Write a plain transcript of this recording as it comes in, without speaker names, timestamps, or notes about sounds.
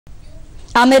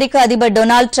அமெரிக்க அதிபர்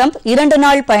Donald Trump 2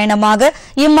 நாள் பயணமாக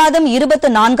இம்மாதம்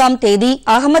 24ஆம் தேதி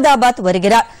அகமதாபாத்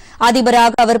வருகிறார்.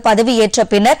 அதிபராக அவர் பதவியேற்ற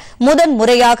பின்னர் முதன்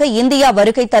முறையாக இந்தியா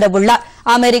வருகை தரவுள்ளார்.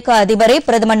 அமெரிக்க அதிபரை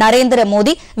பிரதமர் நரேந்திர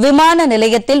மோடி விமான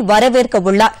நிலையத்தில் வரவேற்க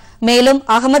உள்ளார். மேலும்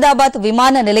அகமதாபாத்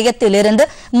விமான நிலையத்திலிருந்து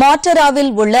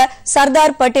மாட்டராவில் உள்ள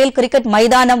சர்தார் பட்டேல் கிரிக்கெட்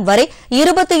மைதானம் வரை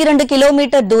 22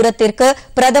 கிலோமீட்டர் தூரத்திற்கு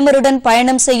பிரதமருடன்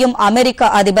பயணம் செய்யும் அமெரிக்க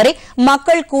அதிபரை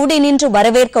மக்கள் கூடி நின்று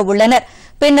வரவேற்க உள்ளனர்.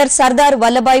 பின்னர் சர்தார்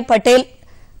வல்லபாய் பட்டேல்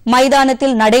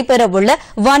மைதானத்தில் நடைபெறவுள்ள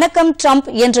வணக்கம் டிரம்ப்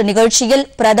என்ற நிகழ்ச்சியில்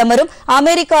பிரதமரும்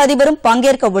அமெரிக்க அதிபரும்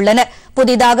பங்கேற்க உள்ளனர்.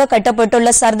 புதிதாக கட்டப்பட்டுள்ள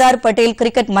சர்தார் பட்டேல்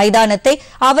கிரிக்கெட் மைதானத்தை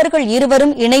அவர்கள்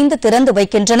இருவரும் இணைந்து திறந்து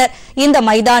வைக்கின்றனர். இந்த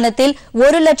மைதானத்தில்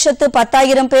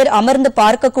 1,10,000 பேர் அமர்ந்து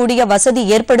பார்க்கக்கூடிய வசதி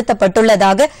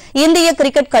ஏற்படுத்தப்பட்டுள்ளதாக இந்திய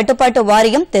கிரிக்கெட் கட்டுப்பாட்டு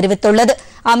வாரியம் தெரிவித்துள்ளது.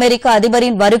 அமெரிக்க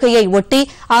அதிபரின் வருகையை ஒட்டி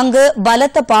அங்கு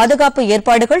பலத்த பாதுகாப்பு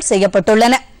ஏற்பாடுகள்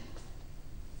செய்யப்பட்டுள்ளன.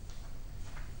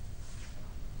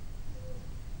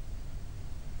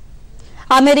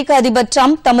 அமெரிக்க அதிபர்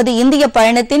டிரம்ப் தமது இந்திய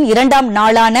பயணத்தின் 2ஆம்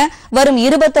நாளான வரும்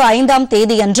 25ஆம்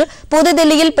தேதியன்று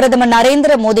புதுதில்லியில் பிரதமர்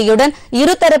நரேந்திர மோடியுடன்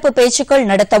இருதரப்பு பேச்சுக்கள்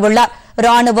நடத்தவுள்ளார்.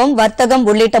 ராணுவம், வர்த்தகம்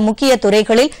உள்ளிட்ட முக்கிய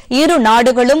துறைகளில் இரு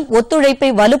நாடுகளும் ஒத்துழைப்பை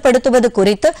வலுப்படுத்துவது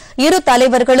குறித்து இரு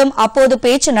தலைவர்களும் அப்போது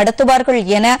பேச்சு நடத்துவார்கள்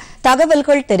என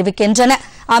தகவல்கள் தெரிவிக்கின்றன.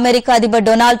 அமெரிக்க அதிபர்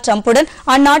டொனால்டு டிரம்புடன்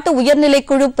அந்நாட்டு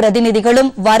உயர்நிலைக்குழு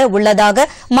பிரதிநிதிகளும் வர உள்ளதாக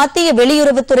மத்திய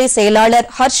வெளியுறவுத்துறை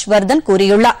செயலாளர் ஹர்ஷ்வர்தன்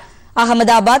கூறியுள்ளார்.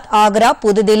 அகமதாபாத், ஆக்ரா,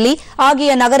 புதுதில்லி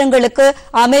ஆகிய நகரங்களுக்கு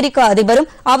அமெரிக்க அதிபரும்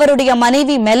அவருடைய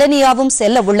மனைவி மெலனியாவும்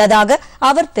செல்ல உள்ளதாக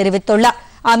அவர் தெரிவித்துள்ளார்.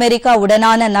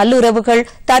 அமெரிக்காவுடனான நல்லுறவுகள்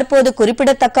தற்போது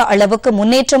குறிப்பிடத்தக்க அளவுக்கு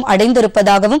முன்னேற்றம்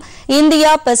அடைந்திருப்பதாகவும்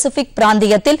இந்தியா பசிபிக்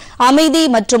பிராந்தியத்தில் அமைதி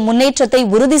மற்றும் முன்னேற்றத்தை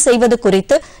உறுதி செய்வது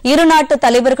குறித்து இருநாட்டு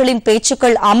தலைவர்களின்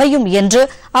பேச்சுக்கள் அமையும் என்று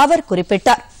அவர்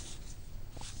குறிப்பிட்டார்.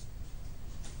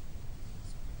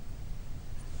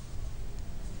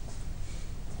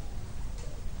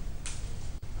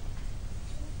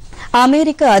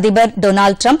 அமெரிக்க அதிபர்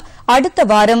டொனால்டு டிரம்ப் அடுத்த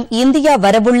வாரம் இந்தியா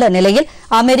வரவுள்ள நிலையில்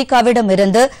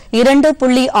அமெரிக்காவிடமிருந்து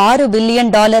 $2.6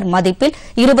 பில்லியன் மதிப்பில்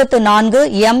 24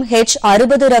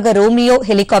 MH-60 ரக ரோமியோ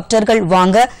ஹெலிகாப்டர்கள்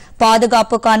வாங்க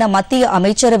பாதுகாப்புக்கான மத்திய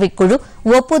அமைச்சரவைக் குழு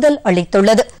ஒப்புதல்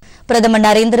அளித்துள்ளது. பிரதமர்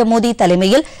நரேந்திர மோடி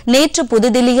தலைமையில் நேற்று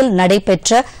புதுதில்லியில்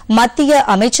நடைபெற்ற மத்திய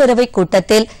அமைச்சரவைக்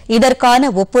கூட்டத்தில்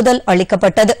இதற்கான ஒப்புதல்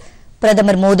அளிக்கப்பட்டது.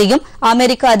 பிரதமர் மோடியும்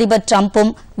அமெரிக்க அதிபர் டிரம்பும்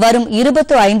வரும்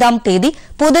 25ஆம் தேதி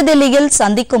புதுதில்லியில்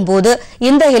சந்திக்கும்போது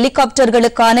இந்த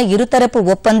ஹெலிகாப்டர்களுக்கான இருதரப்பு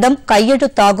ஒப்பந்தம்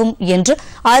கையெழுத்தாகும் என்று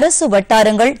அரசு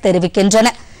வட்டாரங்கள் தெரிவிக்கின்றன.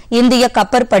 இந்திய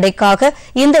கப்பற்படைக்காக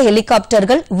இந்த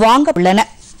ஹெலிகாப்டர்கள் வாங்க உள்ளன.